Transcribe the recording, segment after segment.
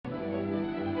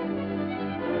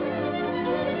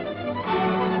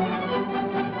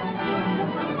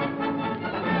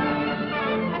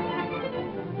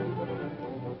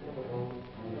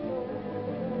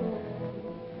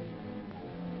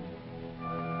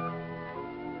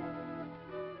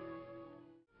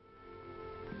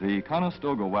The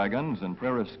Conestoga wagons and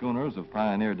prairie schooners of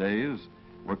pioneer days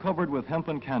were covered with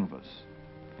hempen canvas.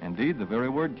 Indeed, the very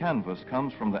word canvas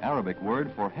comes from the Arabic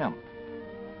word for hemp.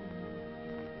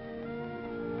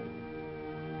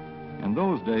 In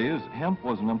those days, hemp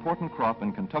was an important crop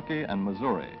in Kentucky and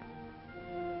Missouri.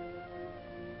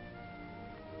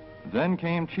 Then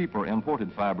came cheaper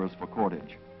imported fibers for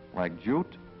cordage, like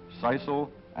jute,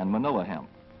 sisal, and manila hemp,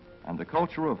 and the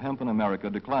culture of hemp in America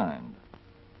declined.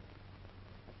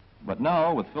 But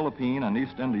now, with Philippine and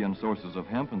East Indian sources of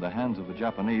hemp in the hands of the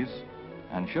Japanese,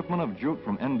 and shipment of jute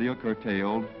from India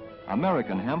curtailed,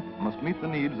 American hemp must meet the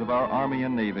needs of our Army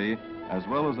and Navy as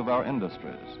well as of our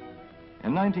industries.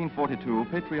 In 1942,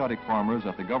 patriotic farmers,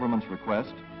 at the government's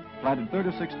request, planted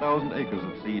 36,000 acres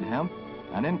of seed hemp,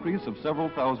 an increase of several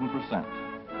thousand%.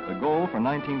 The goal for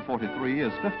 1943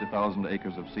 is 50,000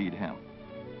 acres of seed hemp.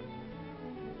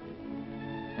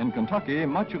 In Kentucky,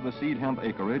 much of the seed hemp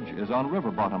acreage is on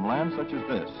river bottom land such as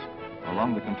this,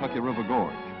 along the Kentucky River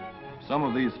Gorge. Some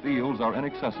of these fields are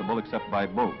inaccessible except by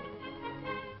boat.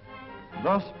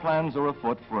 Thus, plans are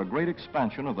afoot for a great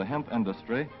expansion of the hemp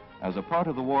industry as a part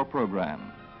of the war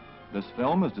program. This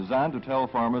film is designed to tell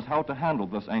farmers how to handle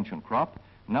this ancient crop,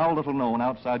 now little known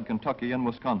outside Kentucky and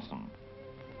Wisconsin.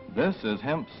 This is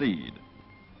hemp seed.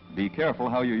 Be careful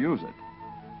how you use it.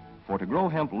 For to grow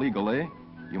hemp legally,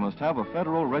 you must have a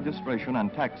federal registration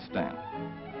and tax stamp.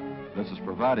 This is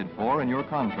provided for in your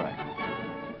contract.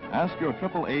 Ask your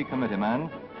AAA committeeman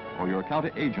or your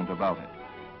county agent about it.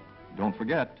 Don't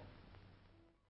forget,